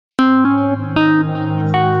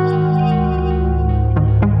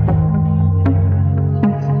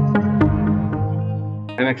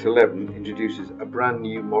NX11 introduces a brand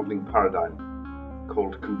new modelling paradigm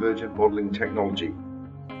called Convergent Modelling technology,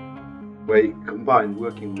 where you combine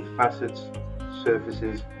working with facets,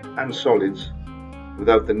 surfaces and solids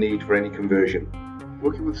without the need for any conversion.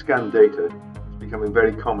 Working with scanned data is becoming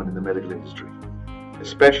very common in the medical industry,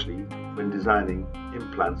 especially when designing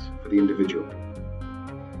implants for the individual.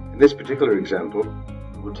 In this particular example,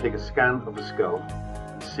 we will take a scan of the skull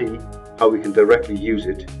and see how we can directly use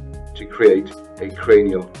it to create a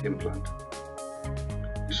cranial implant.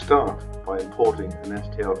 We start by importing an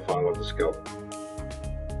STL file of the skull.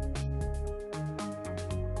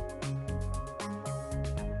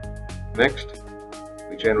 Next,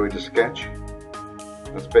 we generate a sketch.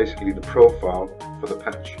 That's basically the profile for the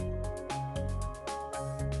patch.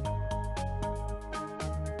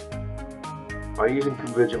 By using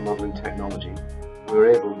Convergent Modelling technology, we are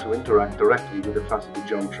able to interact directly with the faceted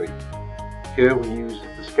geometry. Here we use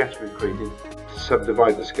the sketch we've created to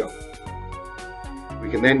subdivide the skull. We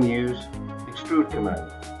can then use the extrude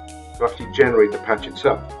command to actually generate the patch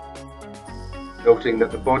itself, noting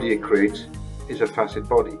that the body it creates is a facet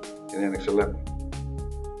body in NX11.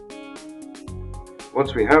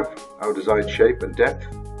 Once we have our desired shape and depth,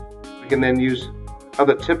 we can then use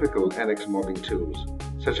other typical NX modelling tools,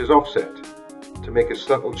 such as offset, to make a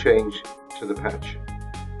subtle change to the patch,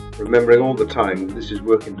 remembering all the time that this is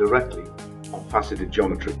working directly on faceted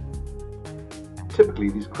geometry. Typically,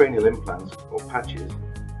 these cranial implants or patches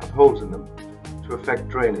have holes in them to affect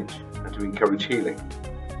drainage and to encourage healing.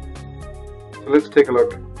 So let's take a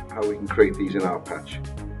look how we can create these in our patch.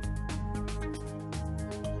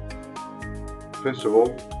 First of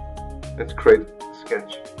all, let's create a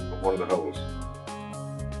sketch of one of the holes.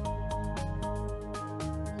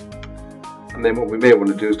 And then what we may want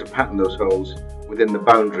to do is to pattern those holes within the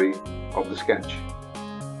boundary of the sketch.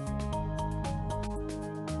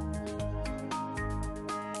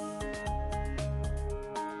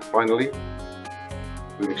 Finally,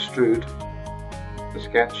 we extrude the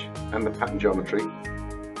sketch and the pattern geometry,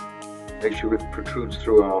 make sure it protrudes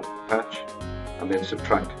through our patch, and then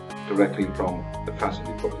subtract directly from the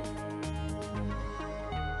faceted body.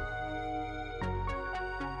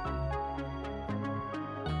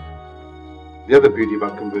 The other beauty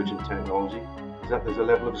about convergent technology is that there's a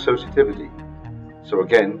level of associativity. So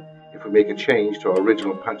again, if we make a change to our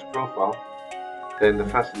original patch profile, then the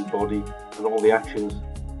faceted body and all the actions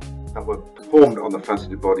that were performed on the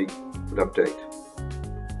faceted body would update.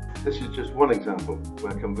 This is just one example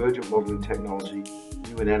where convergent modelling technology,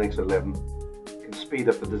 new in NX11, can speed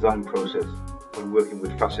up the design process when working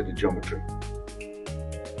with faceted geometry.